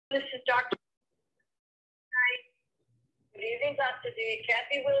This is Dr. Good evening, Dr. D.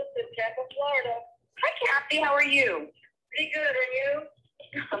 Kathy Wilson, Tampa, Florida. Hi, Kathy. How are you? Pretty good. And you?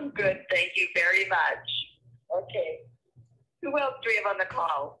 I'm good. Thank you very much. Okay. Who else do we have on the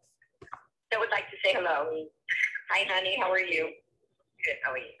call that would like to say hello? Hi, honey. How are you? Good.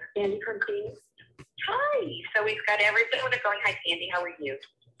 How are you? Andy from Phoenix. Hi. So we've got everything going. Hi, Sandy. How are you?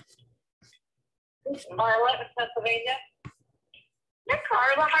 Marla in Pennsylvania. Hi,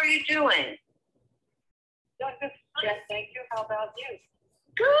 Carla. How are you doing? Yes, thank you. How about you?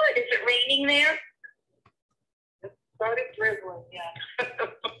 Good. Is it raining there? It started drizzling, yeah.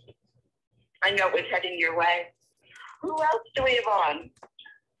 I know it was heading your way. Who else do we have on?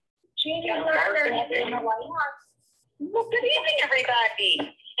 Jeannie Lerner in the White House. Well, good evening,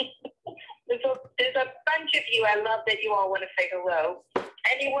 everybody. There's a bunch of you. I love that you all want to say hello.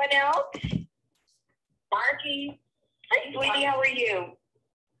 Anyone else? Margie. Hi, sweetie. How are you?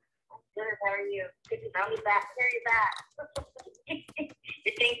 Good. How are you? Good to know you back. Hear you back.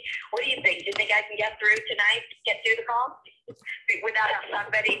 You think? What do you think? Do you think I can get through tonight? Get through the call without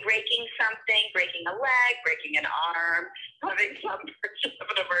somebody breaking something, breaking a leg, breaking an arm, having some version of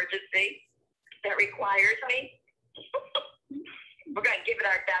an emergency that requires me? We're going to give it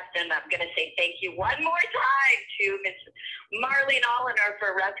our best, and I'm going to say thank you one more time to Ms. Marlene Oliner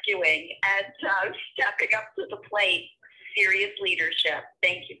for rescuing and stepping up to the plate. Serious leadership.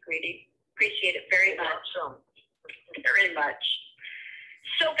 Thank you, Greedy. Appreciate it very much. Very much.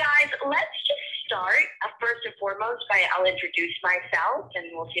 So, guys, let's just start first and foremost I'll introduce myself, and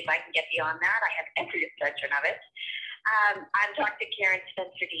we'll see if I can get beyond that. I have every intention of it. I'm Dr. Karen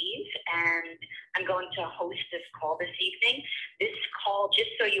Spencer-Dees, and I'm going to host this call this evening. This call,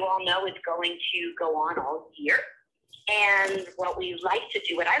 just so you all know, is going to go on all year. And what I like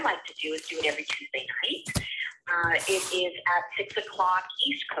to do is do it every Tuesday night. It is at 6 o'clock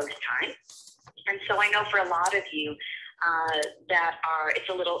East Coast time. And so I know for a lot of you it's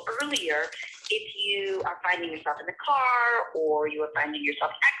a little earlier if you are finding yourself in the car, or you are finding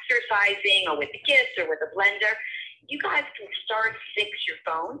yourself exercising, or with the kids, or with a blender. You guys can star 6 your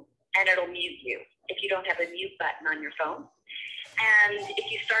phone, and it'll mute you if you don't have a mute button on your phone. And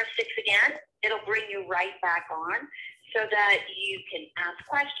if you star 6 again, it'll bring you right back on so that you can ask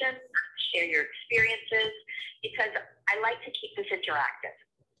questions, share your experiences, because I like to keep this interactive.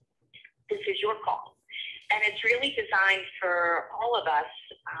 This is your call. And it's really designed for all of us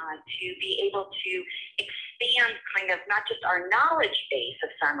to be able to expand kind of not just our knowledge base of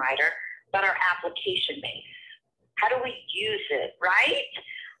Sunrider, but our application base. How do we use it, right?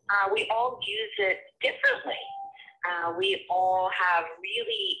 We all use it differently. We all have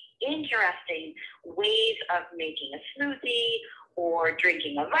really interesting ways of making a smoothie, or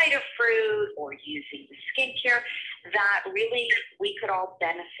drinking a Vitafruit, or using the skincare that really we could all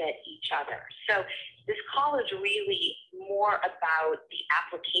benefit each other. So this call is really more about the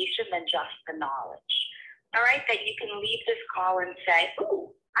application than just the knowledge. All right, that you can leave this call and say,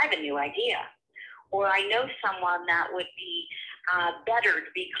 ooh, I have a new idea. Or I know someone that would be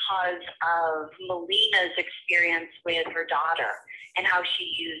bettered because of Melina's experience with her daughter and how she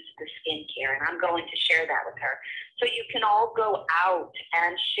used the skincare. And I'm going to share that with her. So you can all go out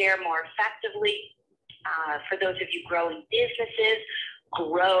and share more effectively. For those of you growing businesses,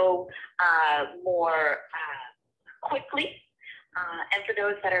 grow more quickly. And for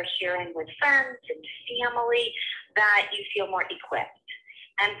those that are sharing with friends and family, that you feel more equipped.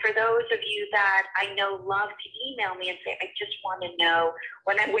 And for those of you that I know love to email me and say, I just want to know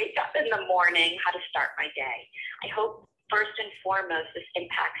when I wake up in the morning how to start my day. I hope first and foremost this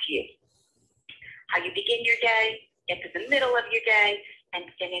impacts you. How you begin your day, get to the middle of your day, and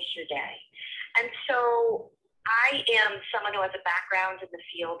finish your day. And so I am someone who has a background in the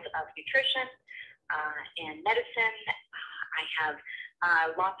field of nutrition and medicine. I have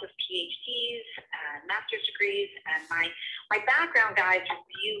lots of PhDs, master's degrees, and my background, guys,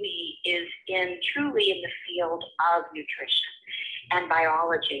 really is truly in the field of nutrition and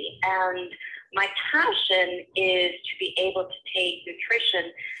biology. And my passion is to be able to take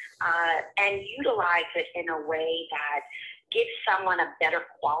nutrition and utilize it in a way that gives someone a better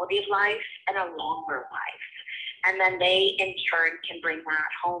quality of life and a longer life. And then they, in turn, can bring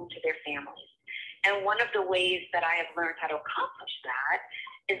that home to their families. And one of the ways that I have learned how to accomplish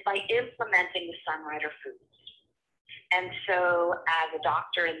that is by implementing the Sunrider foods. And so as a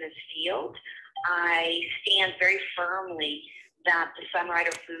doctor in this field, I stand very firmly that the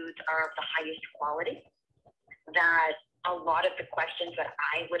Sunrider foods are of the highest quality, that a lot of the questions that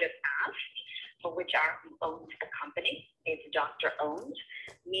I would have asked, for which are who owns the company, it's doctor owned,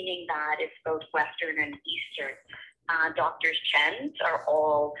 meaning that it's both Western and Eastern Doctors Chens are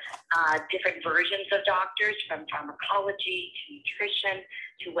all different versions of doctors, from pharmacology to nutrition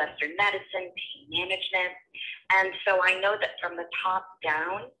to Western medicine, pain management. And so I know that from the top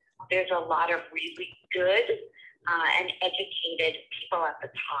down, there's a lot of really good and educated people at the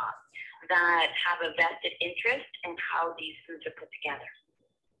top that have a vested interest in how these foods are put together.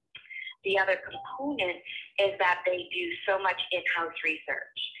 The other component is that they do so much in-house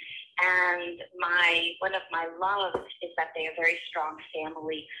research. And one of my loves is that they are very strong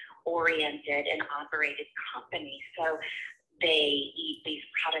family-oriented and operated companies. So they eat these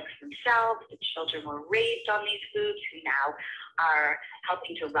products themselves. The children were raised on these foods who now are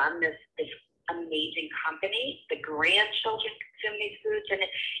helping to run this amazing company. The grandchildren consume these foods. And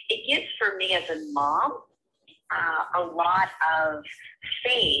it gives, for me as a mom, a lot of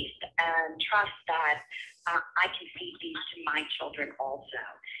faith and trust that I can feed these to my children also.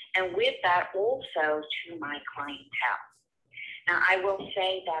 And with that, also to my clientele. Now, I will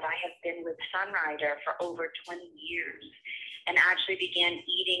say that I have been with Sunrider for over 20 years and actually began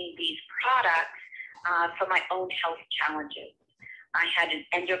eating these products for my own health challenges. I had an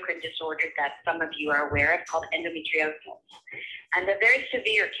endocrine disorder that some of you are aware of called endometriosis, and a very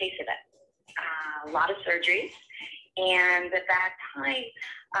severe case of it. A lot of surgeries, and at that time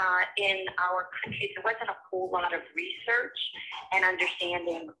in our country, there wasn't a whole lot of research and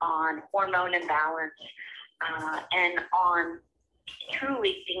understanding on hormone imbalance and on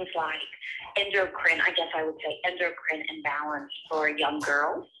truly things like endocrine, I guess I would say endocrine imbalance for young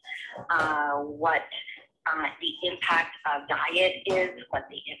girls, what the impact of diet is, what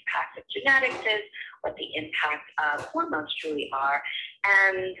the impact of genetics is, what the impact of hormones truly are,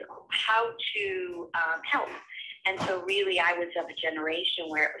 and how to help. And so really I was of a generation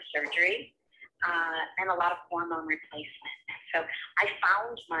where it was surgery and a lot of hormone replacement. So I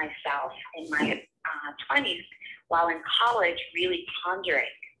found myself in my 20s while in college really pondering,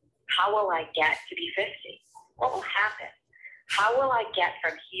 how will I get to be 50? What will happen? How will I get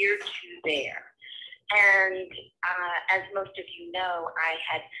from here to there? And as most of you know, I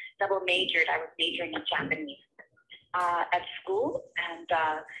had double majored. I was majoring in Japanese at school, and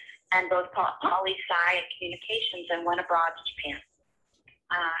both poli-sci and communications, and went abroad to Japan.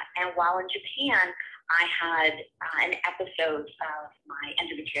 And while in Japan, I had an episode of my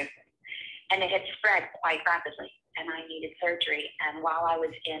endometriosis, and it had spread quite rapidly, and I needed surgery. And while I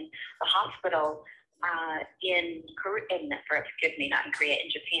was in the hospital in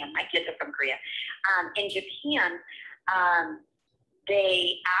Japan. My kids are from Korea. In Japan,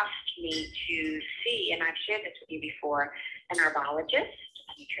 they asked me to see, and I've shared this with you before, an herbologist,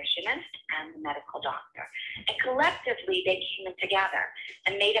 a nutritionist, and a medical doctor. And collectively, they came in together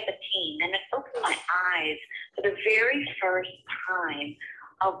and made up a team. And it opened my eyes for the very first time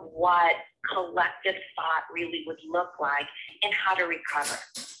of what collective thought really would look like and how to recover.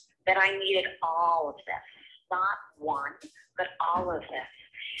 That I needed all of this, not one, but all of this.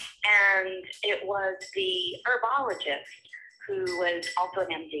 And it was the herbologist who was also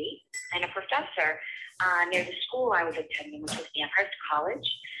an MD and a professor near the school I was attending, which was Amherst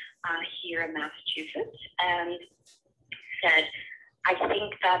College here in Massachusetts, and said, I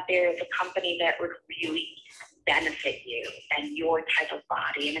think that there's a company that would really benefit you and your type of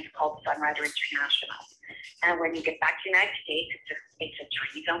body, and it's called Sunrider International. And when you get back to the United States, it's a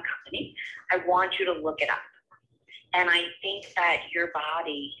Chinese-owned company. I want you to look it up. And I think that your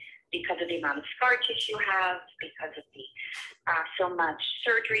body, because of the amount of scar tissue you have, because of the so much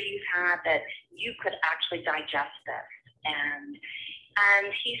surgery you've had, that you could actually digest this. And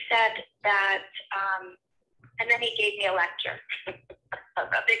he said that, and then he gave me a lecture,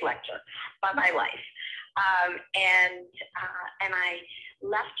 a big lecture about my life. And I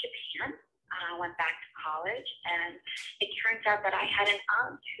left Japan. Went back to college, and it turns out that I had an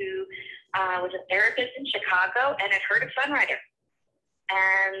aunt who was a therapist in Chicago and had heard of Sunrider.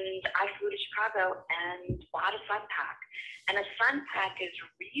 And I flew to Chicago and bought a Sun Pack. And a Sun Pack is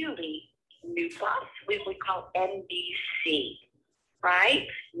really New Plus. We call NBC, right?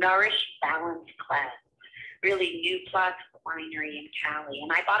 Nourish, Balance, Cleanse. Really New Plus, Winery, and Cali.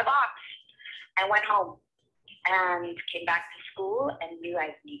 And I bought a box and went home and came back to school and knew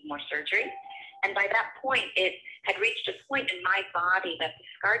I need more surgery. And by that point, it had reached a point in my body that the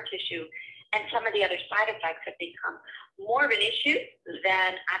scar tissue and some of the other side effects had become more of an issue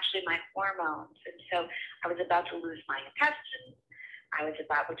than actually my hormones. And so I was about to lose my intestines.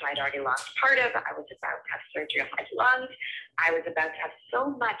 Which I'd already lost part of. I was about to have surgery on my lungs. I was about to have so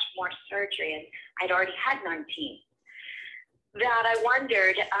much more surgery, and I'd already had 19. That I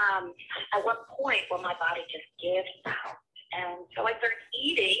wondered at what point will my body just give out. And so I started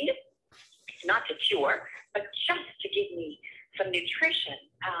eating, not to cure, but just to give me some nutrition,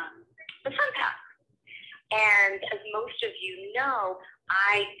 the Sun Pack. And as most of you know,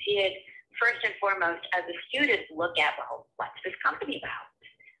 I did first and foremost as a student look at, well, what's this company about,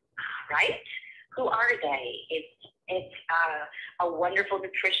 right? Who are they? It's a wonderful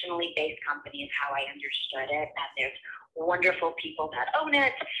nutritionally based company is how I understood it, and there's wonderful people that own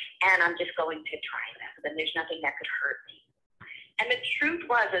it, and I'm just going to try them, and there's nothing that could hurt me. And the truth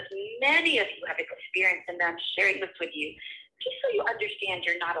was, as many of you have experienced, and I'm sharing this with you, just so you understand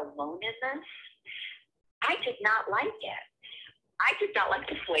you're not alone in this, I did not like it. I did not like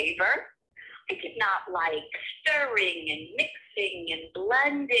the flavor. I did not like stirring and mixing and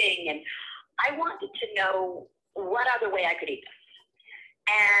blending, and I wanted to know what other way I could eat this.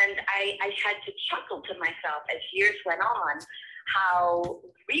 And I had to chuckle to myself as years went on how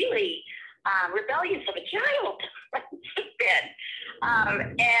really rebellious of a child I've been.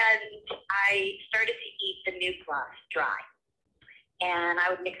 And I started to eat the new plus dry. And I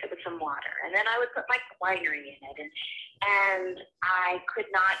would mix it with some water. And then I would put my winery in it. And I could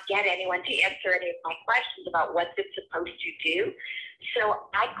not get anyone to answer any of my questions about what it's supposed to do. So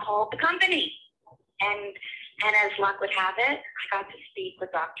I called the company. And as luck would have it, I got to speak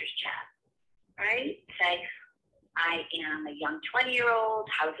with Doctor's Chat, right? Say, I am a young 20-year-old.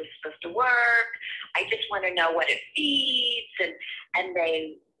 How is this supposed to work? I just want to know what it feeds. And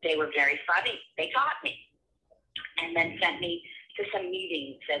they were very funny. They taught me. And then sent me to some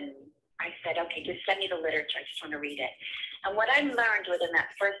meetings. And I said, okay, just send me the literature. I just want to read it. And what I learned within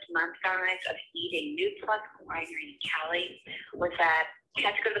that first month, guys, of eating New Plus Winery in Cali was that you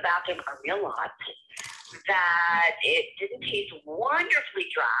had to go to the bathroom a real lot, that it didn't taste wonderfully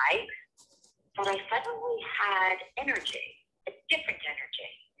dry, but I suddenly had energy, a different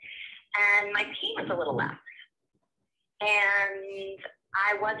energy. And my pain was a little less. And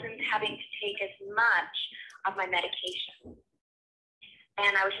I wasn't having to take as much of my medication.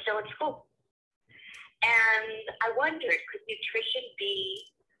 And I was still at school. And I wondered, could nutrition be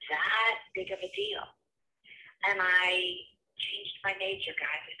that big of a deal? And I changed my major,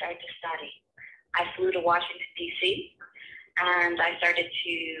 guys. I started to study. I flew to Washington, D.C., and I started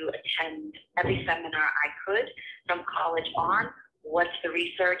to attend every seminar I could from college on. What's the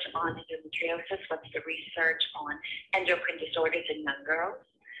research on endometriosis? What's the research on endocrine disorders in young girls?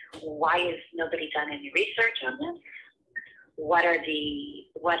 Why has nobody done any research on this? What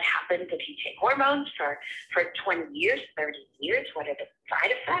happens if you take hormones for 20 years, 30 years? What are the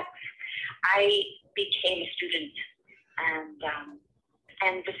side effects? I became a student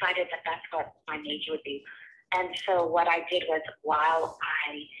and decided that that's what my major would be. And so what I did was, while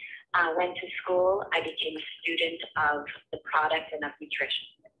I went to school, I became a student of the product and of nutrition.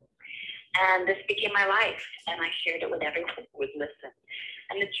 And this became my life, and I shared it with everyone who would listen.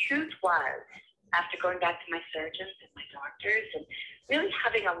 And the truth was, after going back to my surgeons and my doctors and really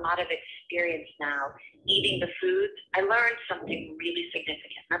having a lot of experience now eating the foods, I learned something really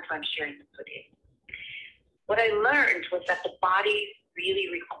significant. That's why I'm sharing this with you. What I learned was that the body really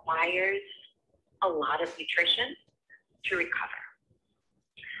requires a lot of nutrition to recover.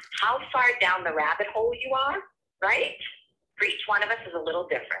 How far down the rabbit hole you are, right? For each one of us is a little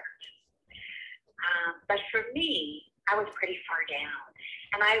different. But for me, I was pretty far down.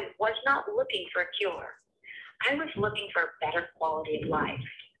 And I was not looking for a cure. I was looking for a better quality of life.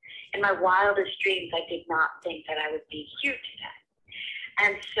 In my wildest dreams, I did not think that I would be here today.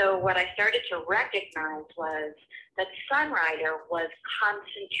 And so what I started to recognize was that Sunrider was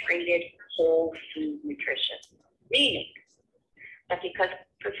concentrated whole food nutrition. Meaning that because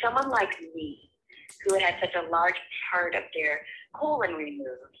for someone like me, who had such a large part of their colon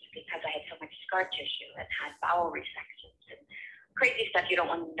removed because I had so much scar tissue and had bowel resections and crazy stuff you don't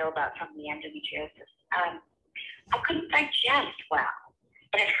want to know about from the endometriosis, I couldn't digest well,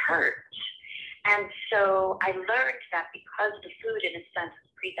 and it hurt. And so I learned that because the food, in a sense,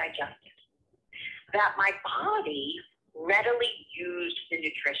 is pre-digested, that my body readily used the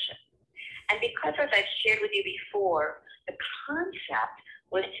nutrition. And because, as I've shared with you before, the concept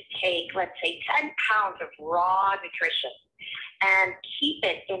was to take, let's say, 10 pounds of raw nutrition and keep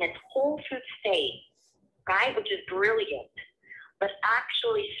it in its whole food state, right, which is brilliant, but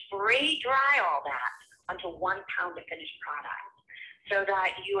actually spray dry all that onto 1 pound of finished product so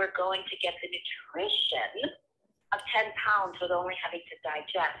that you are going to get the nutrition of 10 pounds with only having to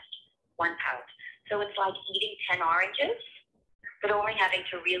digest 1 pound. So it's like eating 10 oranges, but only having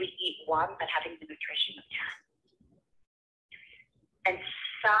to really eat 1, but having the nutrition of 10. And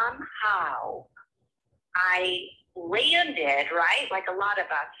somehow I landed, right, like a lot of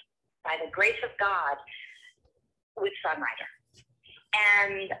us, by the grace of God, with Sunrider.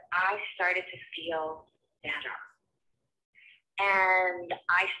 And I started to feel better. And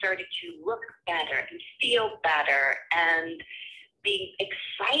I started to look better and feel better and being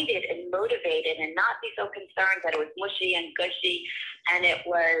excited and motivated and not be so concerned that it was mushy and gushy and it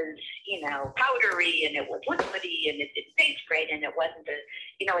was, powdery and it was liquidy and it didn't taste great and it wasn't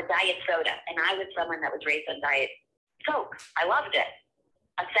a diet soda. And I was someone that was raised on Diet Coke. I loved it.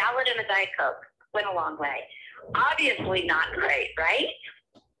 A salad and a Diet Coke went a long way. Obviously not great, right?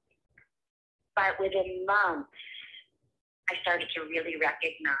 But within months, I started to really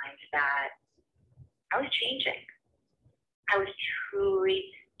recognize that I was changing. I was truly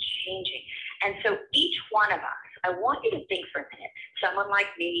changing. And so each one of us, I want you to think for a minute, someone like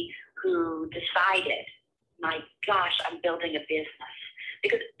me who decided, my gosh, I'm building a business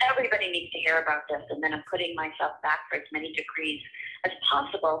because everybody needs to hear about this. And then I'm putting myself back for as many degrees as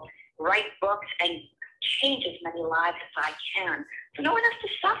possible, write books and change as many lives as I can. So no one has to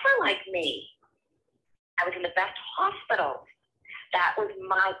suffer like me. I was in the best hospital. That was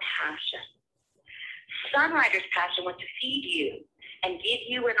my passion. Sunrider's passion was to feed you and give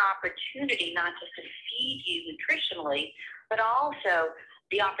you an opportunity not just to feed you nutritionally, but also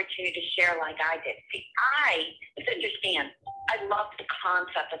the opportunity to share like I did. See, let's understand, I love the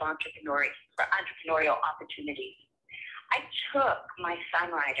concept of entrepreneurial opportunities. I took my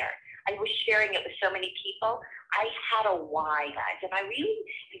Sunrider. I was sharing it with so many people. I had a why, guys, and I really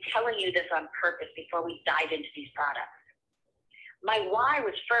am telling you this on purpose before we dive into these products. My why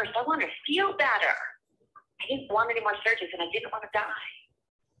was first, I want to feel better. I didn't want any more surgeries, and I didn't want to die.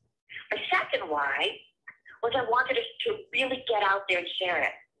 My second why was I wanted to really get out there and share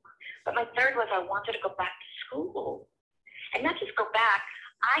it. But my third was I wanted to go back to school. And not just go back,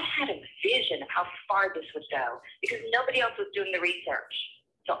 I had a vision of how far this would go because nobody else was doing the research.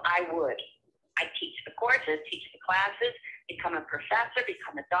 So I would. I'd teach the courses, teach the classes, become a professor,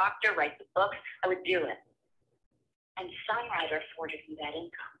 become a doctor, write the books. I would do it. And Sunrider afforded me that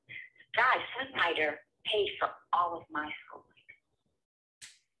income. Guys, Sunrider paid for all of my schooling.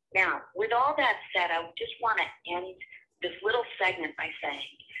 Now, with all that said, I just want to end this little segment by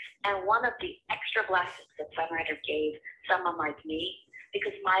saying, and one of the extra blessings that Sunrider gave someone like me,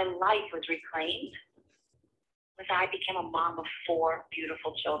 because my life was reclaimed, was I became a mom of 4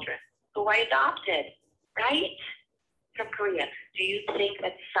 beautiful children who I adopted, right? From Korea. Do you think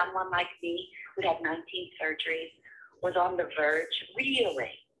that someone like me who had 19 surgeries was on the verge,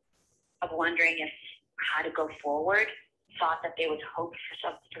 really, of wondering how to go forward, thought that there was hope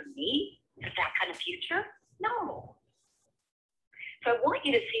for me, for that kind of future? No. So I want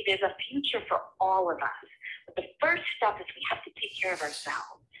you to see there's a future for all of us. But the first step is we have to take care of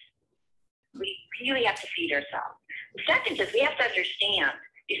ourselves. We really have to feed ourselves. The second is we have to understand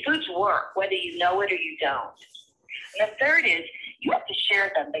these foods work, whether you know it or you don't. And the third is you have to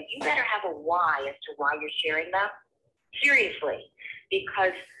share them, but you better have a why as to why you're sharing them. Seriously,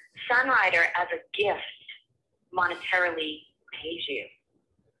 because Sunrider as a gift monetarily pays you.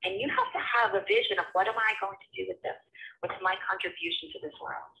 And you have to have a vision of what am I going to do with this? What's my contribution to this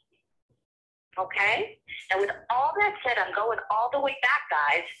world? Okay? Now with all that said, I'm going all the way back,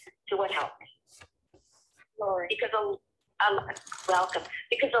 guys, to what helped me. Lord. Because welcome.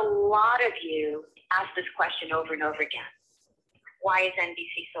 Because a lot of you ask this question over and over again. Why is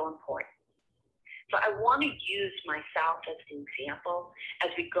NBC so important? So I want to use myself as an example as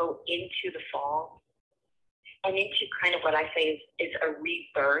we go into the fall and into kind of what I say is a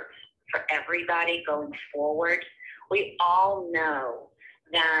rebirth for everybody going forward. We all know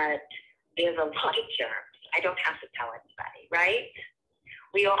that there's a lot of germs. I don't have to tell anybody, right?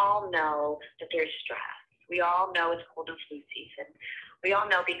 We all know that there's stress. We all know it's cold and flu season. We all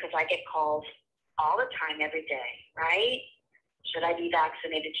know because I get calls all the time, every day, right? Should I be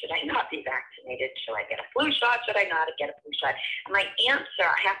vaccinated? Should I not be vaccinated? Should I get a flu shot? Should I not get a flu shot? And my answer,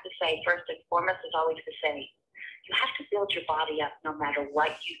 I have to say, first and foremost, is always the same. You have to build your body up no matter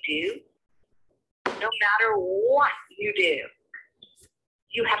what you do. No matter what you do,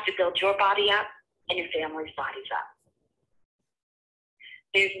 you have to build your body up and your family's bodies up.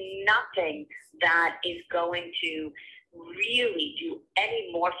 There's nothing that is going to really do any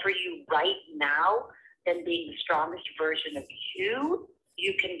more for you right now than being the strongest version of you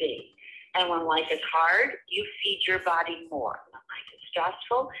can be. And when life is hard, you feed your body more. When life is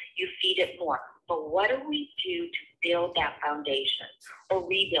stressful, you feed it more. But what do we do to build that foundation or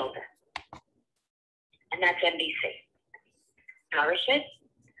rebuild it? And that's NBC. Nourish it,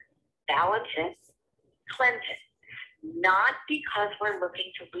 balance it, cleanse it. Not because we're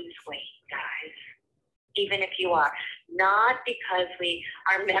looking to lose weight, guys. Even if you are. Not because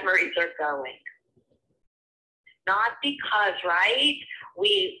our memories are going. Not because, right,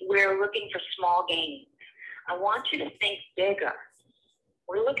 we're looking for small gains. I want you to think bigger.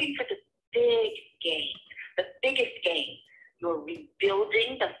 We're looking for the big gain, the biggest gain. You're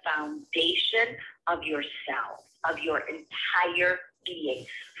rebuilding the foundation of yourself, of your entire being,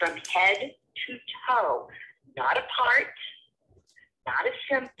 from head to toe, not a part, not a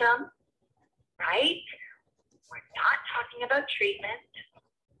symptom, right? We're not talking about treatment.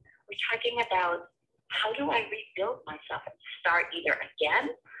 We're talking about how do I rebuild myself and start either again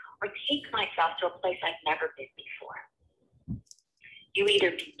or take myself to a place I've never been before. You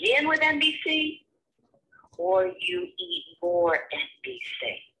either begin with NBC or you eat more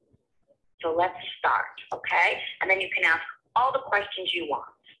NBC. So let's start, okay? And then you can ask all the questions you want.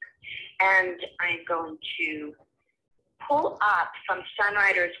 And I'm going to pull up from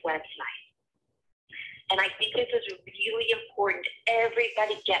Sunrider's website. And I think this is really important.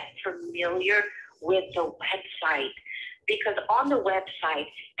 Everybody get familiar with the website, because on the website,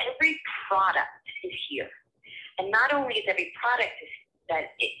 every product is here. And not only is every product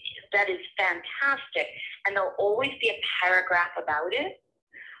that is fantastic, and there'll always be a paragraph about it,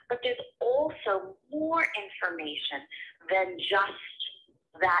 but there's also more information than just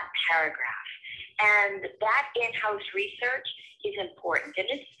that paragraph. And that in-house research is important. And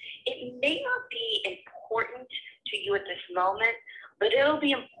it may not be important to you at this moment, but it'll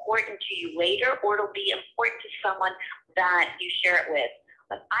be important to you later, or it'll be important to someone that you share it with.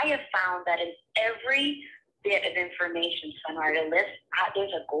 But I have found that in every bit of information Sunrider lists,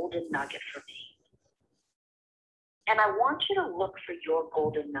 there's a golden nugget for me. And I want you to look for your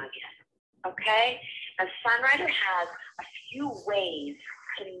golden nugget, okay? Now, Sunrider has a few ways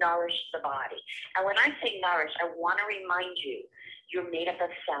to nourish the body. And when I say nourish, I want to remind you, you're made up of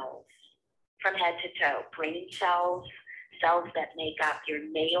cells from head to toe. Brain cells, cells that make up your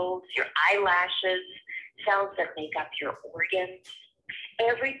nails, your eyelashes, cells that make up your organs.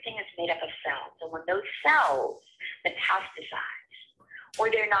 Everything is made up of cells. And when those cells metastasize, or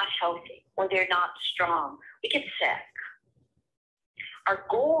they're not healthy, or they're not strong, we get sick. Our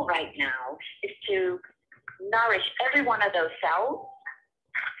goal right now is to nourish every one of those cells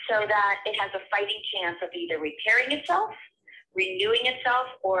so that it has a fighting chance of either repairing itself, renewing itself,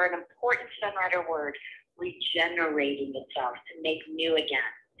 or an important Sunrider word, regenerating itself to make new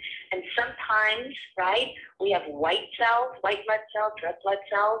again. And sometimes, right, we have white cells, white blood cells, red blood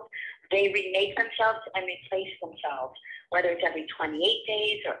cells. They remake themselves and replace themselves, whether it's every 28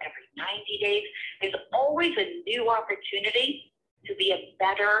 days or every 90 days. There's always a new opportunity to be a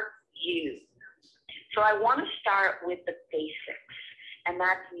better you. So I want to start with the basics, and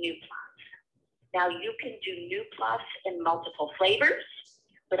that's New Plus. Now, you can do New Plus in multiple flavors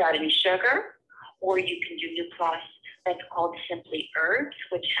without any sugar, or you can do New Plus that's called Simply Herbs,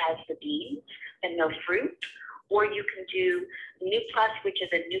 which has the beans and no fruit, or you can do New Plus, which is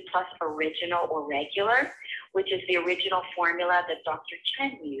a New Plus Original or Regular, which is the original formula that Dr.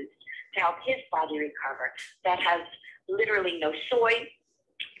 Chen used to help his body recover. That has literally no soy,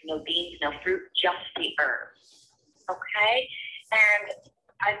 no beans, no fruit, just the herbs, okay? And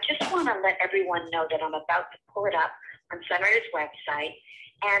I just want to let everyone know that I'm about to pull it up on Sunrider's website.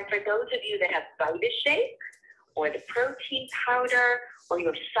 And for those of you that have VitaShake or the protein powder or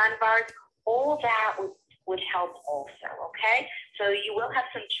your sun bars, all that would help also, okay? So you will have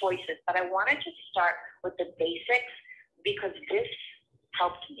some choices, but I wanted to start with the basics because this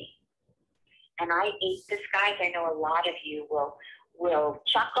helped me. And I ate this, guys. I know a lot of you will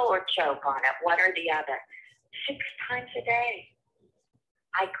chuckle or choke on it, one or the other. 6 times a day.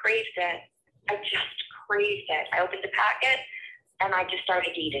 I craved it. I just craved it. I opened the packet and I just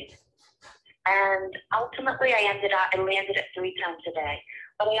started eating. And ultimately I landed at 3 times a day.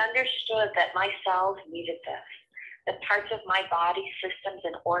 But I understood that my cells needed this. The parts of my body, systems,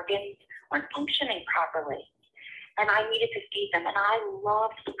 and organs weren't functioning properly. And I needed to feed them. And I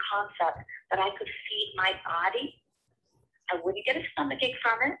loved the concept that I could feed my body. I wouldn't get a stomachache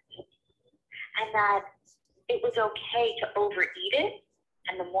from it. And that it was okay to overeat it.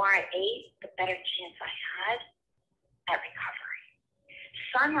 And the more I ate, the better chance I had at recovery.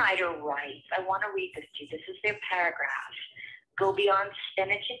 Sunrider writes, I want to read this to you. This is their paragraph. Go beyond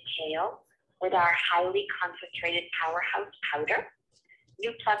spinach and kale with our highly concentrated powerhouse powder.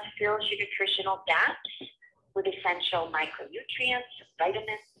 New Plus fills your nutritional gaps with essential micronutrients,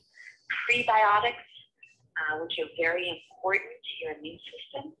 vitamins, prebiotics, which are very important to your immune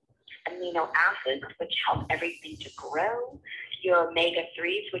system, amino acids, which help everything to grow, your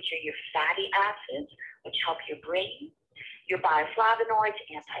omega-3s, which are your fatty acids, which help your brain, your bioflavonoids,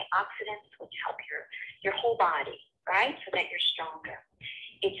 antioxidants, which help your whole body, right, so that you're stronger.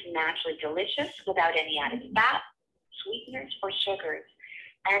 It's naturally delicious without any added fat, sweeteners, or sugars.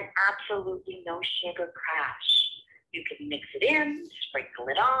 and absolutely no sugar crash. You can mix it in, sprinkle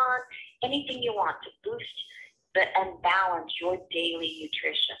it on, anything you want to boost and balance your daily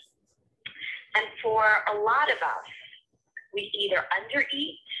nutrition. And for a lot of us, we either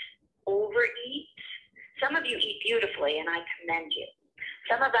undereat, overeat. Some of you eat beautifully, and I commend you.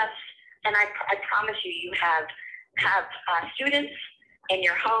 Some of us, and I promise you, you have students in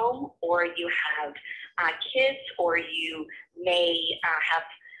your home, or you have kids, or you may have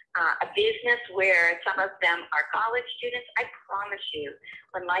a business where some of them are college students. I promise you,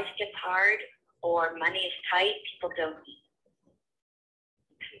 when life gets hard or money is tight, people don't eat.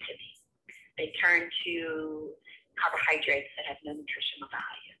 Listen to me. They turn to carbohydrates that have no nutritional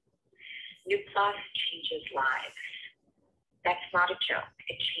value. New Plus changes lives. That's not a joke.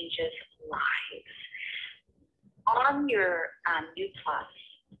 It changes lives. On your New Plus,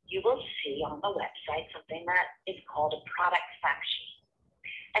 you will see on the website something that is called a product fact sheet.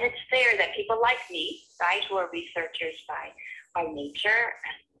 And it's there that people like me, right, who are researchers by nature,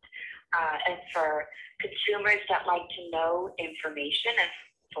 and for consumers that like to know information, and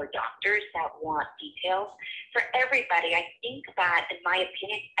for doctors that want details, for everybody, I think that, in my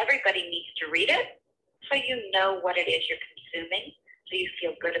opinion, everybody needs to read it so you know what it is you're consuming, so you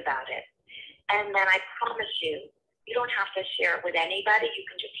feel good about it. And then I promise you, you don't have to share it with anybody. You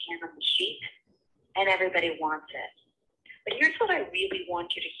can just hand them the sheet, and everybody wants it. But here's what I really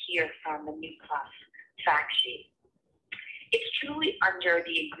want you to hear from the New Plus fact sheet. It's truly under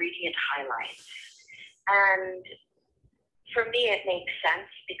the ingredient highlights. And for me, it makes sense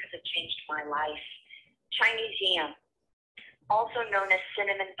because it changed my life. Chinese yam, also known as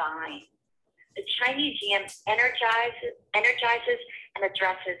cinnamon vine. The Chinese yam energizes and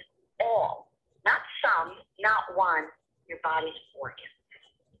addresses all, not some, not one, your body's organs.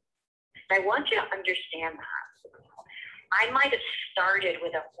 And I want you to understand that. I might have started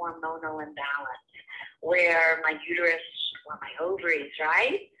with a hormonal imbalance where my uterus or my ovaries,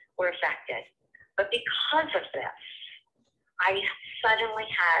 right, were affected. But because of this, I suddenly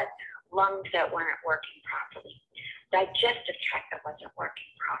had lungs that weren't working properly, digestive tract that wasn't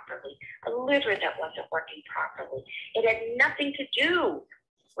working properly, a liver that wasn't working properly. It had nothing to do,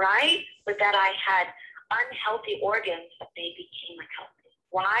 right, with that I had unhealthy organs, but they became unhealthy.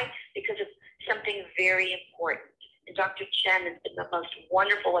 Why? Because of something very important. And Dr. Chen has been the most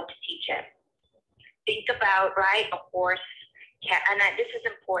wonderful one to teach it. Think about, right, a horse, and this is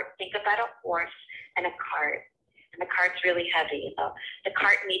important. Think about a horse and a cart. And the cart's really heavy. The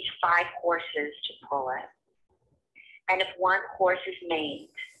cart needs 5 horses to pull it. And if one horse is maimed,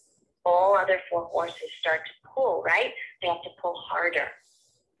 all other 4 horses start to pull, right? They have to pull harder.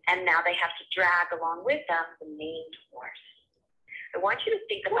 And now they have to drag along with them the maimed horse. I want you to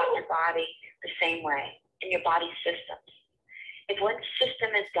think about your body the same way, in your body systems. If one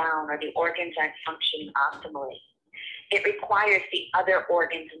system is down or the organs aren't functioning optimally, it requires the other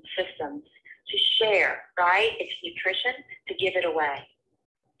organs and systems to share, right, its nutrition, to give it away.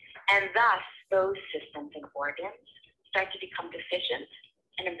 And thus, those systems and organs start to become deficient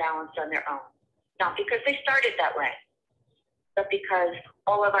and imbalanced on their own. Not because they started that way, but because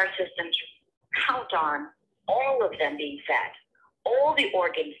all of our systems count on all of them being fed. All the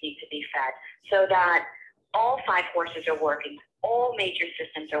organs need to be fed so that all 5 horses are working, all major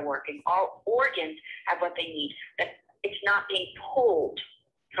systems are working, all organs have what they need, that it's not being pulled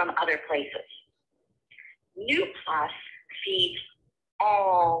from other places. New Plus feeds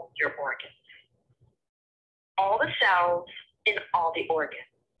all your organs, all the cells in all the organs.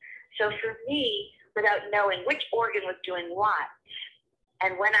 So for me, without knowing which organ was doing what,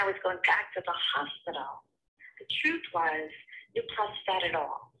 and when I was going back to the hospital, the truth was New Plus fed it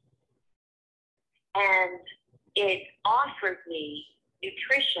all. And it offered me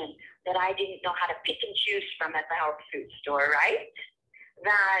nutrition that I didn't know how to pick and choose from at the health food store, right?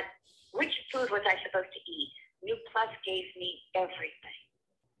 That which food was I supposed to eat? New Plus gave me everything.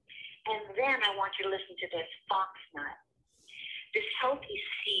 And then I want you to listen to this foxnut. This healthy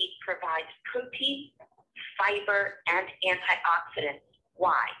seed provides protein, fiber, and antioxidants.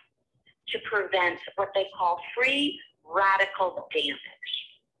 Why? To prevent what they call free radical damage.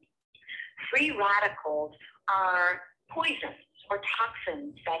 Free radicals are poisons or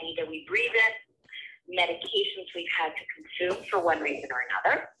toxins that either we breathe in, medications we've had to consume for one reason or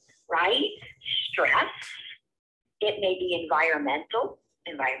another, right? Stress. It may be environmental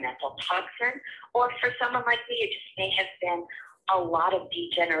toxin, or for someone like me, it just may have been a lot of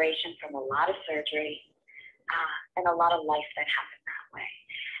degeneration from a lot of surgery and a lot of life that happened that way.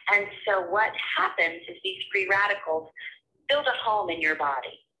 And so what happens is these free radicals build a home in your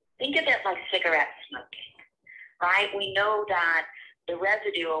body. Think of it like cigarette smoking, right? We know that the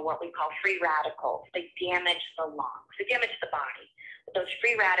residue are what we call free radicals. They damage the lungs. They damage the body. But those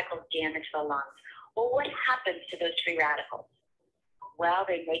free radicals damage the lungs. Well, what happens to those free radicals? Well,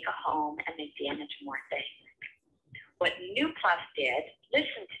 they make a home and they damage more things. What New Plus did,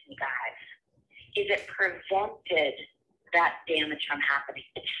 listen to me guys, is it prevented that damage from happening.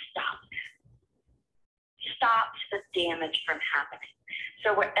 It stopped the damage from happening.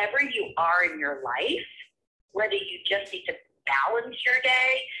 So wherever you are in your life, whether you just need to balance your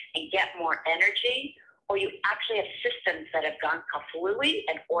day and get more energy, or you actually have systems that have gone kaflooey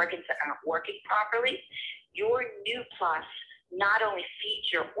and organs that aren't working properly, your New Plus not only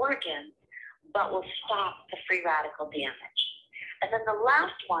feeds your organs, but will stop the free radical damage. And then the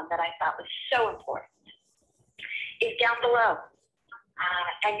last one that I thought was so important is down below,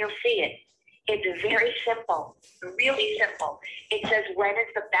 and you'll see it. It's very simple, really simple. It says, when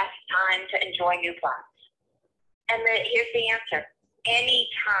is the best time to enjoy New Plus? And here's the answer. Any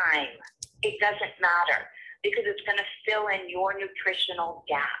time. It doesn't matter, because it's going to fill in your nutritional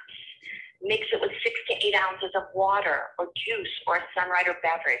gaps. Mix it with 6 to 8 ounces of water or juice or a Sunrider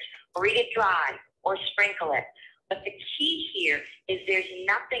beverage, or eat it dry or sprinkle it. But the key here is there's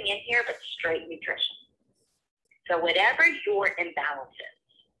nothing in here but straight nutrition. So whatever your imbalance is,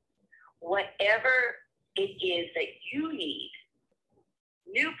 whatever it is that you need,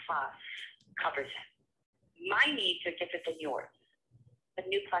 New Plus covers it. My needs are different than yours, but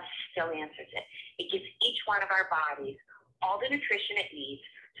New Plus still answers it. It gives each one of our bodies all the nutrition it needs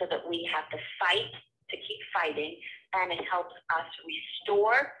so that we have the fight to keep fighting, and it helps us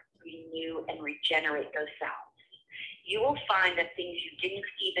restore, renew, and regenerate those cells. You will find that things you didn't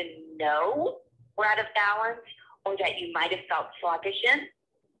even know were out of balance, or that you might have felt sluggish in,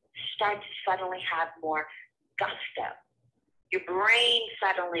 start to suddenly have more gusto. Your brain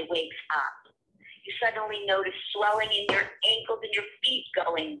suddenly wakes up. You suddenly notice swelling in your ankles and your feet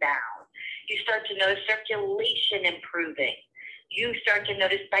going down. You start to notice circulation improving. You start to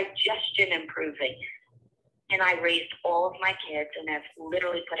notice digestion improving. And I raised all of my kids, and I've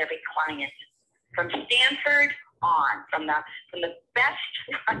literally put every client from Stanford on, from the best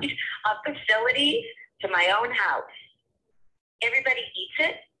of facilities to my own house. Everybody eats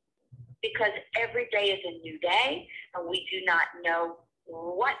it because every day is a new day, and we do not know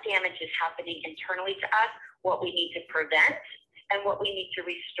what damage is happening internally to us, what we need to prevent, and what we need to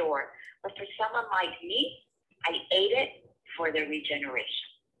restore. But for someone like me, I ate it for the regeneration.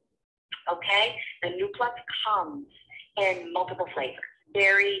 Okay? The New Plus comes in multiple flavors: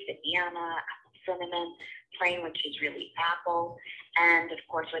 berry, banana, apple cinnamon, plain, which is really apple, and of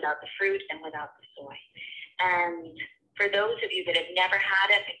course without the fruit and without the soy. And for those of you that have never had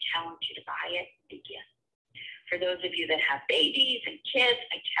it, I challenge you to buy it. Begin. For those of you that have babies and kids,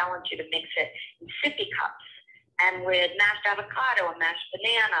 I challenge you to mix it in sippy cups and with mashed avocado or mashed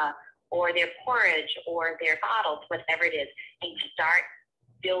banana or their porridge or their bottles, whatever it is, and start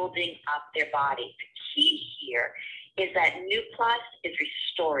building up their body. The key here is that New Plus is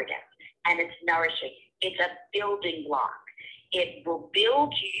restorative and it's nourishing. It's a building block. It will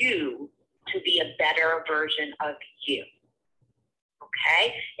build you to be a better version of you.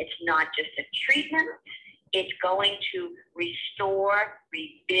 Okay? It's not just a treatment. It's going to restore,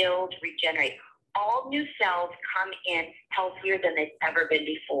 rebuild, regenerate. All new cells come in healthier than they've ever been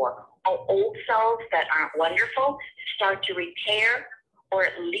before. All old cells that aren't wonderful start to repair, or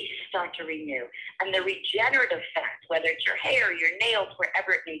at least start to renew. And the regenerative effect, whether it's your hair, your nails,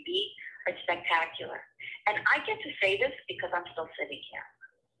 wherever it may be, are spectacular. And I get to say this because I'm still sitting here.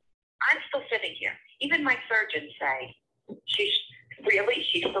 I'm still sitting here. Even my surgeons say, she's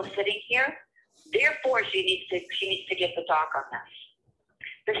still sitting here? Therefore, she needs to give the talk on this.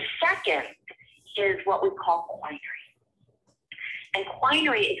 The second is what we call quinary. And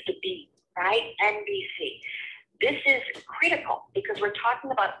quinary is the B, right? NBC. This is critical because we're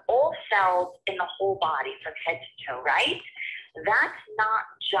talking about all cells in the whole body from head to toe, right? That's not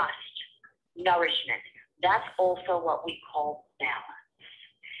just nourishment. That's also what we call balance.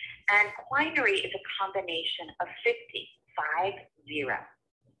 And quinary is a combination of 50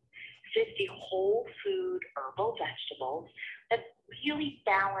 whole food herbal vegetables that really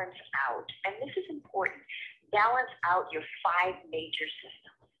balance out, and this is important, balance out your 5 major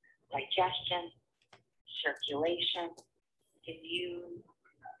systems: digestion, circulation, immune,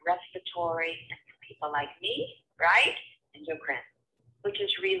 respiratory, and for people like me, right, endocrine, which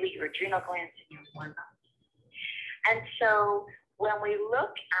is really your adrenal glands and your hormones. And so when we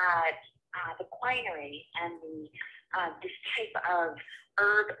look at the quinary and this type of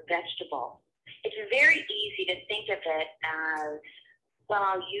herb vegetable, it's very easy to think of it as, well,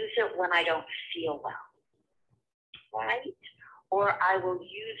 I'll use it when I don't feel well, right? or I will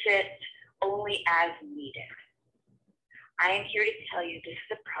use it only as needed. I am here to tell you this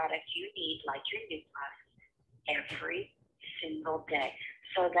is a product you need, like your New Plus, every single day,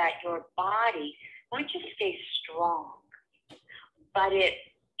 so that your body not just stays strong, but it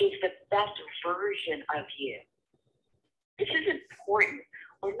is the best version of you. This is important.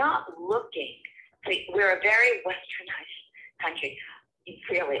 We're not looking. We're a very westernized country,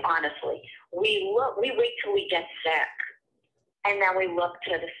 really, honestly. We wait till we get sick, and then we look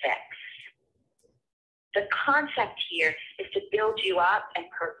to the fix. The concept here is to build you up and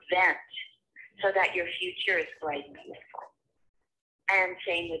prevent so that your future is bright and beautiful. And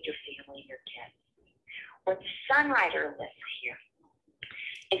same with your family and your kids. What Sunrider lists here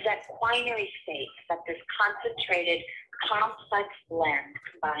is that quinary states that this concentrated complex blend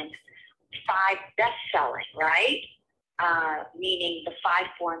combines 5 best-selling, right? Meaning the 5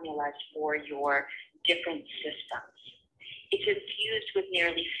 formulas for your different systems. It's infused with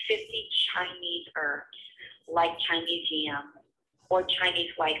nearly 50 Chinese herbs, like Chinese yam or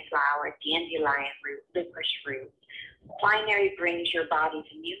Chinese white flower, dandelion root, licorice root. Quinary brings your body's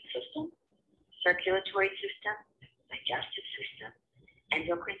immune system, circulatory system, digestive system,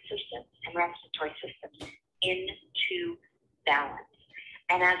 endocrine system, and respiratory system into balance.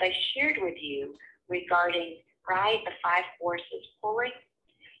 And as I shared with you regarding, right, the 5 forces pulling,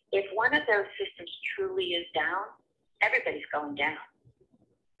 if one of those systems truly is down, everybody's going down.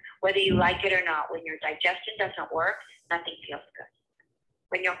 Whether you like it or not, when your digestion doesn't work, nothing feels good.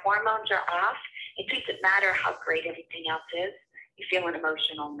 When your hormones are off, it doesn't matter how great everything else is, you feel an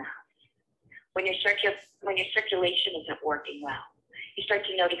emotional mess. When your circulation isn't working well, you start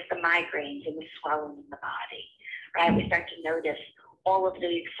to notice the migraines and the swelling in the body, right? We start to notice all of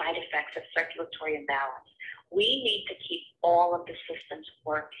the side effects of circulatory imbalance. We need to keep all of the systems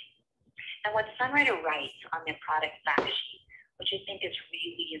working. And what Sunrider writes on their product fact sheet, which I think is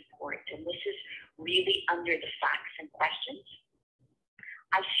really important, and this is really under the facts and questions,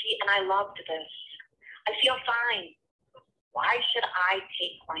 and I loved this, I feel fine. Why should I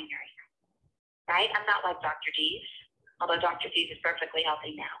take quinary? Right? I'm not like Dr. Dees, although Dr. Dees is perfectly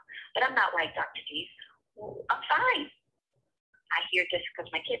healthy now, but I'm not like Dr. Dees. I'm fine. I hear this because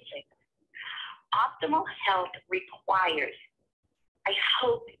my kids say this. Optimal health requires, I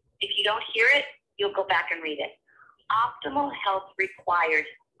hope if you don't hear it, you'll go back and read it. Optimal health requires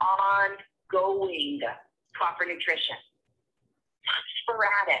ongoing proper nutrition. Not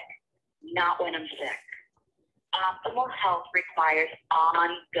sporadic, not when I'm sick. Optimal health requires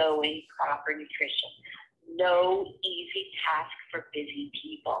ongoing proper nutrition. No easy task for busy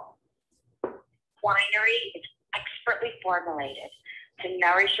people. Quinary is expertly formulated to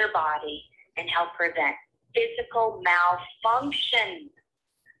nourish your body and help prevent physical malfunction.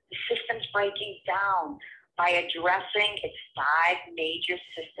 The system's breaking down by addressing its 5 major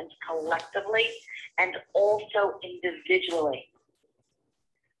systems collectively and also individually.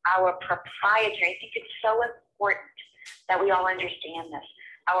 Our proprietary, I think it's so important that we all understand this.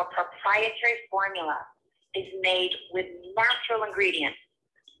 Our proprietary formula is made with natural ingredients,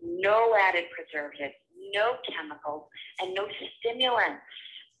 no added preservatives, no chemicals, and no stimulants.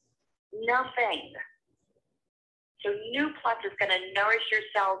 Nothing. So New Plus is going to nourish your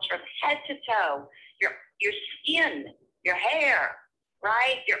cells from head to toe, your skin, your hair,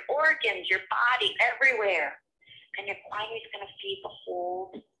 right? Your organs, your body, everywhere. And your quinary is going to feed the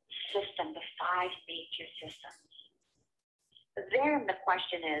whole system, the 5 major systems. Then the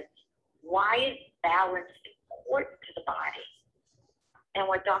question is, why is balance important to the body? And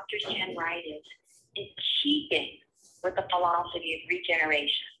what Dr. Chen writes is, in keeping with the philosophy of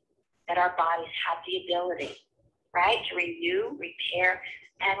regeneration, that our bodies have the ability, right, to renew, repair,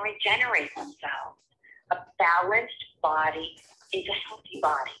 and regenerate themselves. A balanced body is a healthy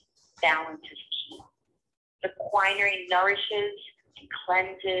body. Balance is key. The quinary nourishes and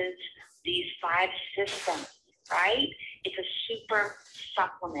cleanses these 5 systems, right? It's a super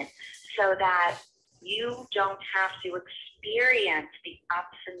supplement so that you don't have to experience the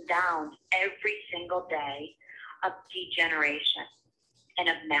ups and downs every single day of degeneration and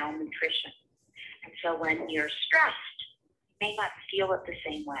of malnutrition. And so when you're stressed, you may not feel it the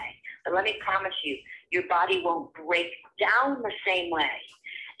same way. But let me promise you, your body won't break down the same way.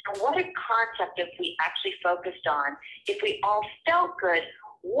 And what a concept if we actually focused on, if we all felt good,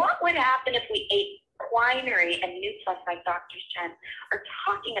 what would happen if we ate quinary and New Plus like Dr. Chen are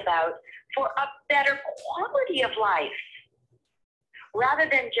talking about for a better quality of life? Rather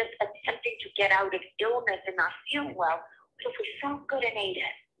than just attempting to get out of illness and not feeling well, but if we felt good and ate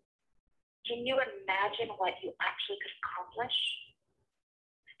it, can you imagine what you actually could accomplish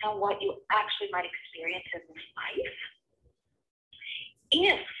and what you actually might experience in this life?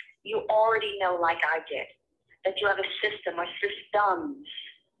 If you already know, like I did, that you have a system or systems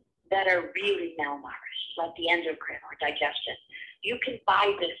that are really malnourished, like the endocrine or digestion, you can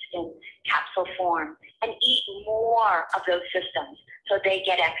buy this in capsule form and eat more of those systems so they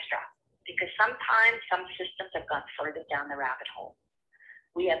get extra. Because sometimes some systems have gone further down the rabbit hole.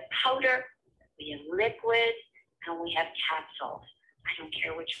 We have powder, we have liquid, and we have capsules. I don't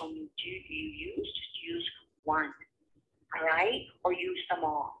care which one you use, just use one, all right? Or use them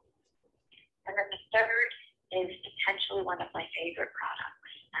all. And then the third is potentially one of my favorite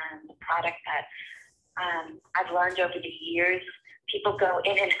products, and the product that I've learned over the years, people go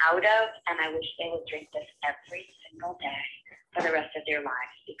in and out of, and I wish they would drink this every single day for the rest of their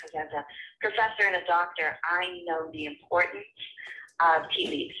lives. Because as a professor and a doctor, I know the importance of tea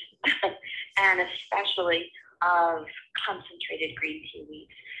leaves, and especially of concentrated green tea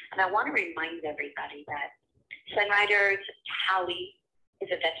leaves. And I want to remind everybody that Sunrider's Cali is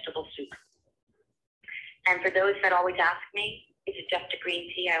a vegetable soup. And for those that always ask me, is it just a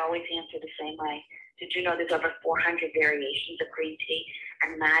green tea? I always answer the same way. Did you know there's over 400 variations of green tea?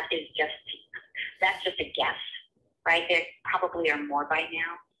 And that's just a guess, right? There probably are more by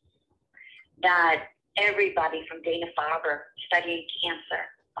now. That everybody from Dana-Farber studying cancer,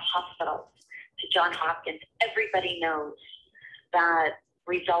 the hospitals, to Johns Hopkins, everybody knows that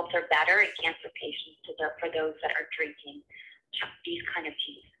results are better in cancer patients for those that are drinking these kind of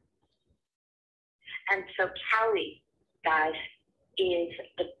teas. And so Cali, guys, is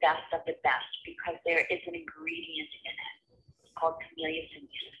the best of the best because there is an ingredient in it. It's called Camellia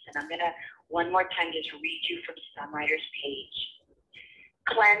sinensis. And I'm going to, one more time, just read you from Sunrider's page.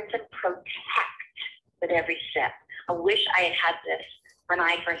 Cleanse and protect with every sip. I wish I had had this when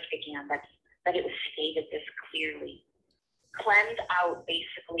I first began, that it was stated this clearly. Cleanse out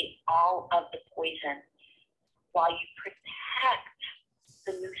basically all of the poison while you protect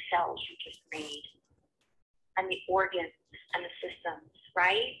the new cells you just made and the organs and the systems,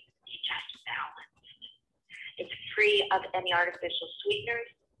 right? It's just balanced. It's free of any artificial sweeteners,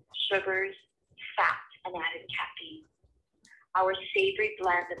 sugars, fat, and added caffeine. Our savory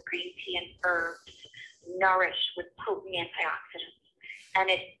blend of green tea and herbs nourish with potent antioxidants, and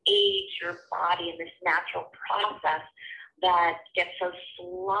it aids your body in this natural process that gets so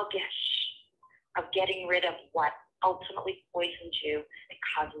sluggish of getting rid of what ultimately poisons you and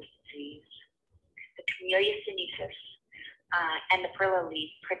causes disease. The Camellia sinensis and the perilla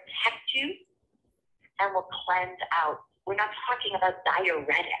leaf protect you and will cleanse out. We're not talking about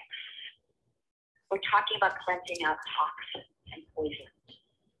diuretics. We're talking about cleansing out toxins and poisons.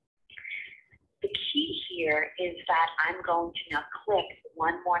 The key here is that I'm going to now click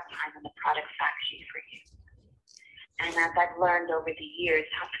one more time on the product fact sheet for you. And as I've learned over the years,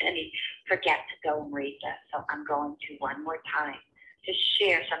 how many forget to go and read this. So I'm going to one more time to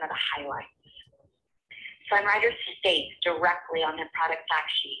share some of the highlights. Sunrider states directly on the product fact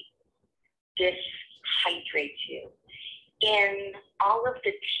sheet, this hydrates you. In all of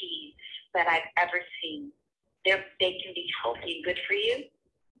the teas that I've ever seen, they can be healthy and good for you,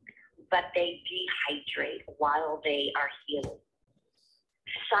 but they dehydrate while they are healing.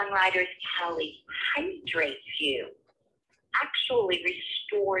 Sunrider's Cali hydrates you, actually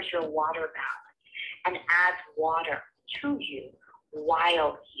restores your water balance and adds water to you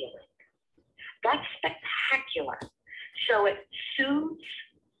while healing. That's spectacular. So it soothes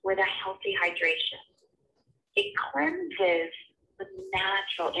with a healthy hydration. It cleanses with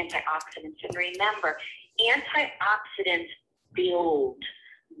natural antioxidants. And remember, antioxidants build.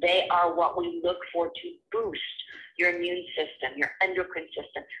 They are what we look for to boost your immune system, your endocrine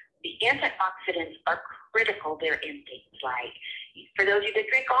system. The antioxidants are critical. They're in things like, for those of you that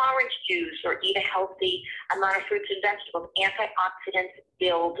drink orange juice or eat a healthy amount of fruits and vegetables, antioxidants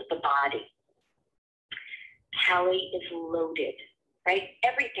build the body. Cali is loaded, right?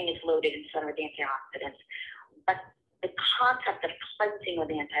 Everything is loaded in some with antioxidants. But the concept of cleansing with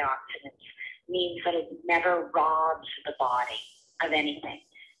antioxidants means that it never robs the body of anything.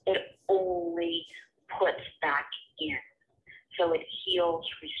 It only puts back in. So it heals,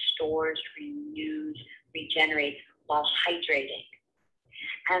 restores, renews, regenerates while hydrating.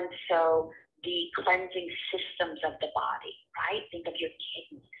 And so the cleansing systems of the body, right? Think of your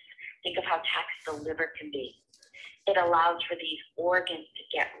kidneys. Think of how taxed the liver can be. It allows for these organs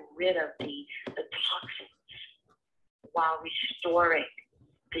to get rid of the toxins while restoring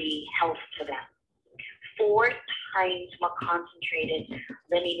the health to them. 4 times more concentrated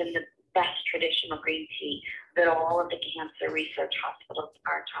than even the best traditional green tea that all of the cancer research hospitals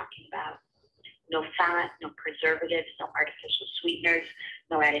are talking about. No fat, no preservatives, no artificial sweeteners,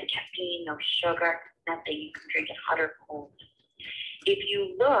 no added caffeine, no sugar, nothing. You can drink it hot or cold. If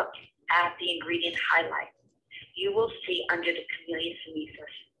you look at the ingredient highlight, you will see under the camellia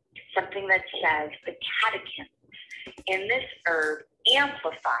sinensis something that says the catechins in this herb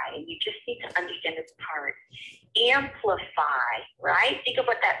amplify, and you just need to understand this part. Amplify, right? Think of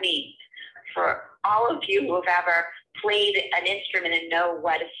what that means. For all of you who have ever played an instrument and know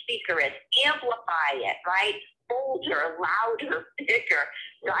what a speaker is, amplify it, right? Bolder, louder, bigger,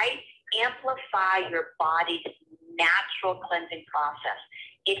 right? Amplify your body's natural cleansing process.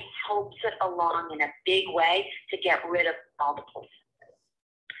 It helps it along in a big way to get rid of all the poisons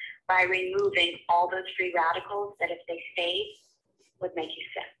by removing all those free radicals that, if they stayed, would make you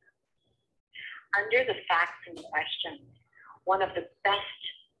sick. Under the facts and questions, one of the best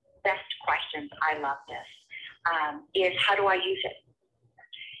questions, I love this, is how do I use it?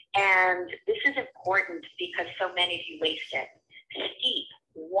 And this is important because so many of you waste it. Steep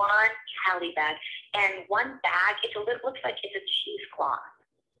 1 cali bag, and one bag, looks like it's a cheesecloth.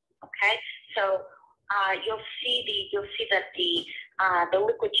 Okay, so you'll see that the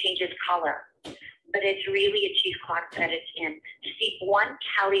liquid changes color, but it's really a cheesecloth that it's in. Steep 1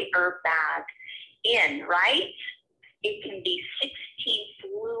 cali herb bag in, right? It can be 16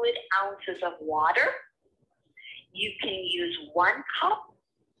 fluid ounces of water. You can use 1 cup.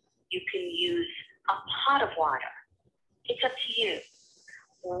 You can use a pot of water. It's up to you.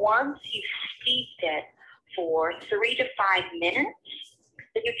 Once you've steeped it for 3 to 5 minutes,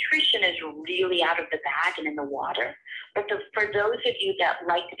 the nutrition is really out of the bag and in the water. But for those of you that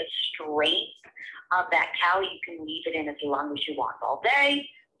like the strength of that cali, you can leave it in as long as you want, all day,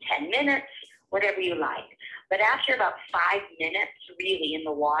 10 minutes, whatever you like. But after about 5 minutes, really, in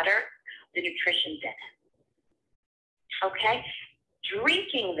the water, the nutrition's in it. Okay?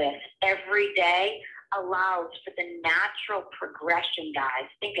 Drinking this every day allows for the natural progression, guys.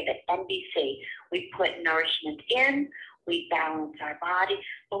 Think of it, NBC. We put nourishment in, we balance our body,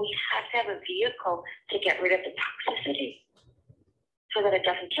 but we have to have a vehicle to get rid of the toxicity so that it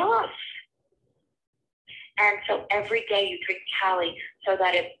doesn't kill us. And so every day you drink cali so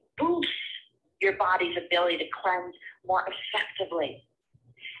that it boosts your body's ability to cleanse more effectively.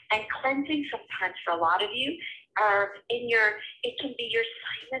 And cleansing sometimes for a lot of you it can be your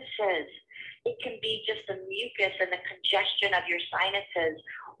sinuses. It can be just the mucus and the congestion of your sinuses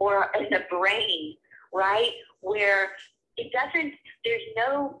or in the brain, right? Where there's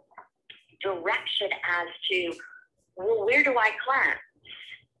no direction as to, well, where do I cleanse?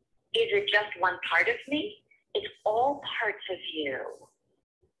 Is it just one part of me? It's all parts of you.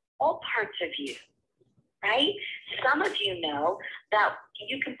 All parts of you, right? Some of you know that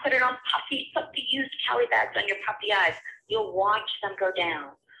you can put it on put the used cali bags on your puppy eyes. You'll watch them go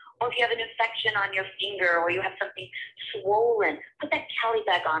down. Or if you have an infection on your finger or you have something swollen, put that cali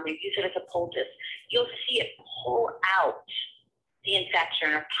bag on there, use it as a poultice. You'll see it pull out the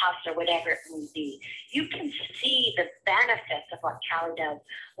infection or pus or whatever it may be. You can see the benefits of what cali does.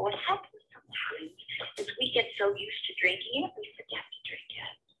 But what happens sometimes is we get so used to drinking it, we forget to drink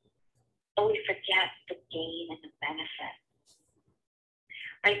it. And we forget the gain and the benefit.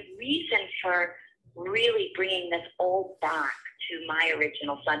 My reason for really bringing this all back to my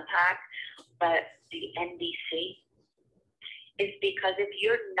original Sun Pack, but the NBC, is because if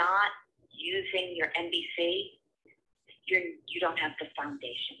you're not using your NBC, you don't have the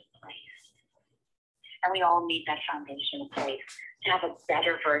foundation in place. And we all need that foundation in place to have a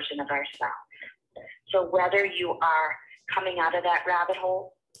better version of ourselves. So whether you are coming out of that rabbit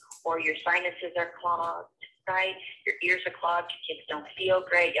hole or your sinuses are clogged, right? Your ears are clogged, your kids don't feel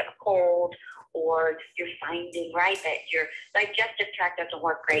great, you have a cold, or you're finding, right, that your digestive tract doesn't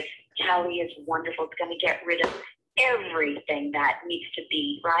work great. Cali is wonderful. It's going to get rid of everything that needs to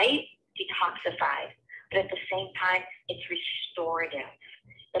be, right, detoxified. But at the same time, it's restorative.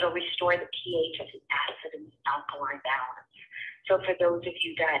 It'll restore the pH of the acid and the alkaline balance. So for those of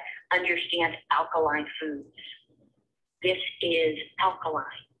you that understand alkaline foods, this is alkaline.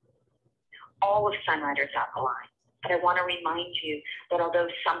 All of Sunrider is alkaline. But I want to remind you that although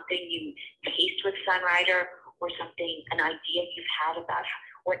something you taste with Sunrider or an idea you've had about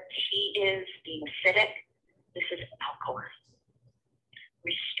what tea is, being acidic, this is alkaline,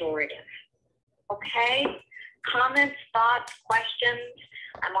 restorative. Okay? Comments, thoughts, questions?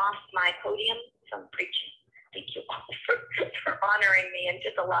 I'm off my podium, so I'm preaching. Thank you all for honoring me and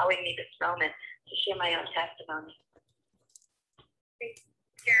just allowing me this moment to share my own testimony.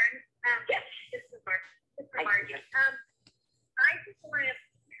 Karen? Yes. This is Margie. I just want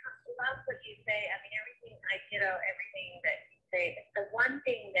to love what you say. I mean, everything that you say. The one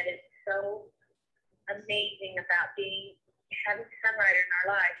thing that is so amazing about having Sunrider in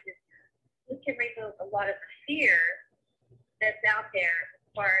our lives is we can remove a lot of the fear that's out there.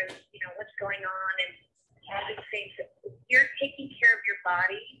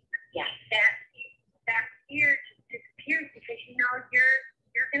 Yes. That fear just disappears because you know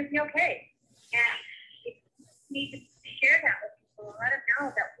you're going to be okay. And you need to share that with people and let them know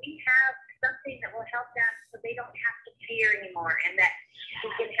that we have something that will help them so they don't have to fear anymore, and that we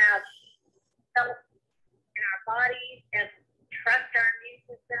can have health in our bodies and trust our immune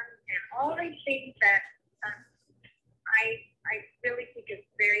system and all these things that I really think is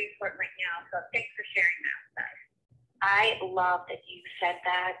very important right now. So thanks for sharing that with us. I love that you said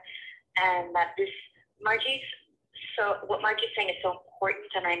that, and that what Margie's saying is so important,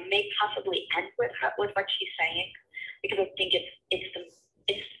 and I may possibly end with what she's saying, because I think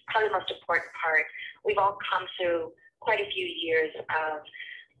it's probably the most important part. We've all come through quite a few years of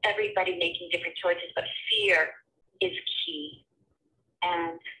everybody making different choices, but fear is key.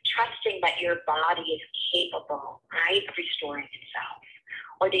 And trusting that your body is capable, right, of restoring itself,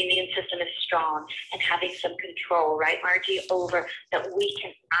 or the immune system is strong, and having some control, right, Margie, over that we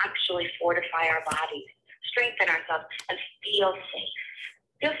can actually fortify our bodies, strengthen ourselves, and feel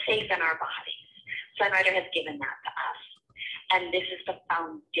safe in our bodies. Sunrider has given that to us. And this is the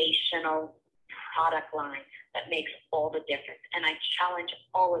foundational product line that makes all the difference. And I challenge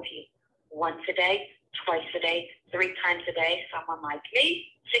all of you, once a day, twice a day, 3 times a day, someone like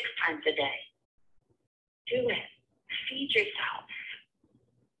me, 6 times a day. Do it. Feed yourself.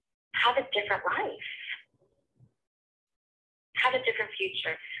 Have a different life. Have a different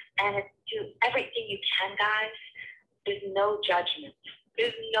future. And do everything you can, guys. There's no judgment.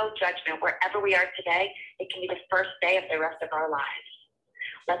 There's no judgment. Wherever we are today, it can be the first day of the rest of our lives.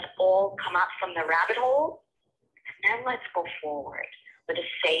 Let's all come up from the rabbit hole, and then let's go forward with a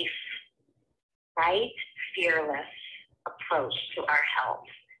safe, right, fearless approach to our health.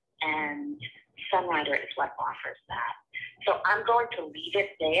 And Sunrider is what offers that. So I'm going to leave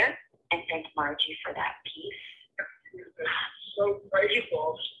it there and thank Margie for that piece. So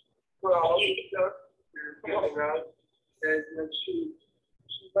grateful for all the stuff you're giving us, and she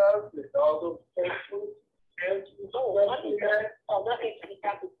loves it, all those faithful and let me take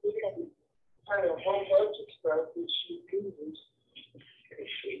that. kind of a whole bunch of stuff that she uses.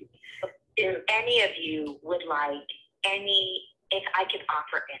 If any of you would like if I can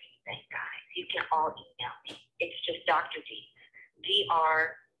offer anything, guys, you can all email me. It's just Dr. Dees,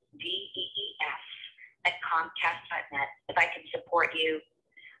 DRDEES @Comcast.net. If I can support you,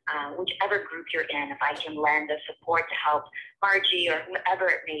 whichever group you're in, if I can lend a support to help Margie or whoever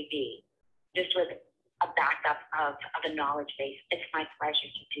it may be, just with a backup of a knowledge base, it's my pleasure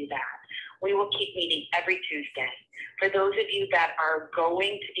to do that. We will keep meeting every Tuesday. For those of you that are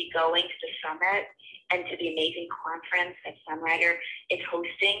going to be going to the summit and to the amazing conference that Sunrider is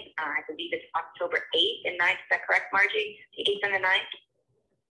hosting, I believe it's October 8th and 9th. Is that correct, Margie? The 8th and the 9th?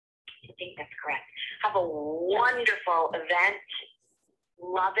 I think that's correct. Have a wonderful event.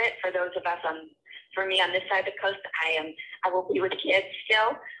 Love it. For those of us for me on this side of the coast, I will be with kids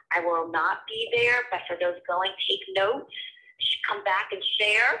still. I will not be there, but for those going, take notes. Come back and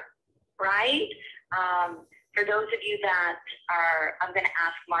share, right? For those of you that I'm going to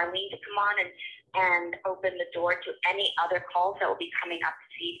ask Marlene to come on and open the door to any other calls that will be coming up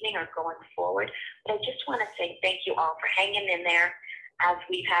this evening or going forward. But I just want to say thank you all for hanging in there, as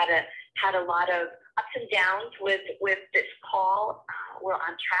we've had a lot of ups and downs with this call. We're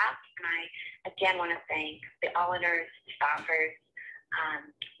on track, and I again want to thank the Oliners, staffers,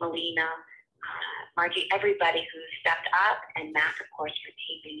 Melina, Margie, everybody who stepped up, and Matt, of course, for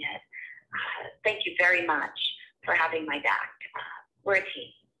taping it. Thank you very much for having my back. We're a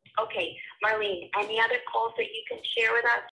team. Okay, Marlene, any other calls that you can share with us?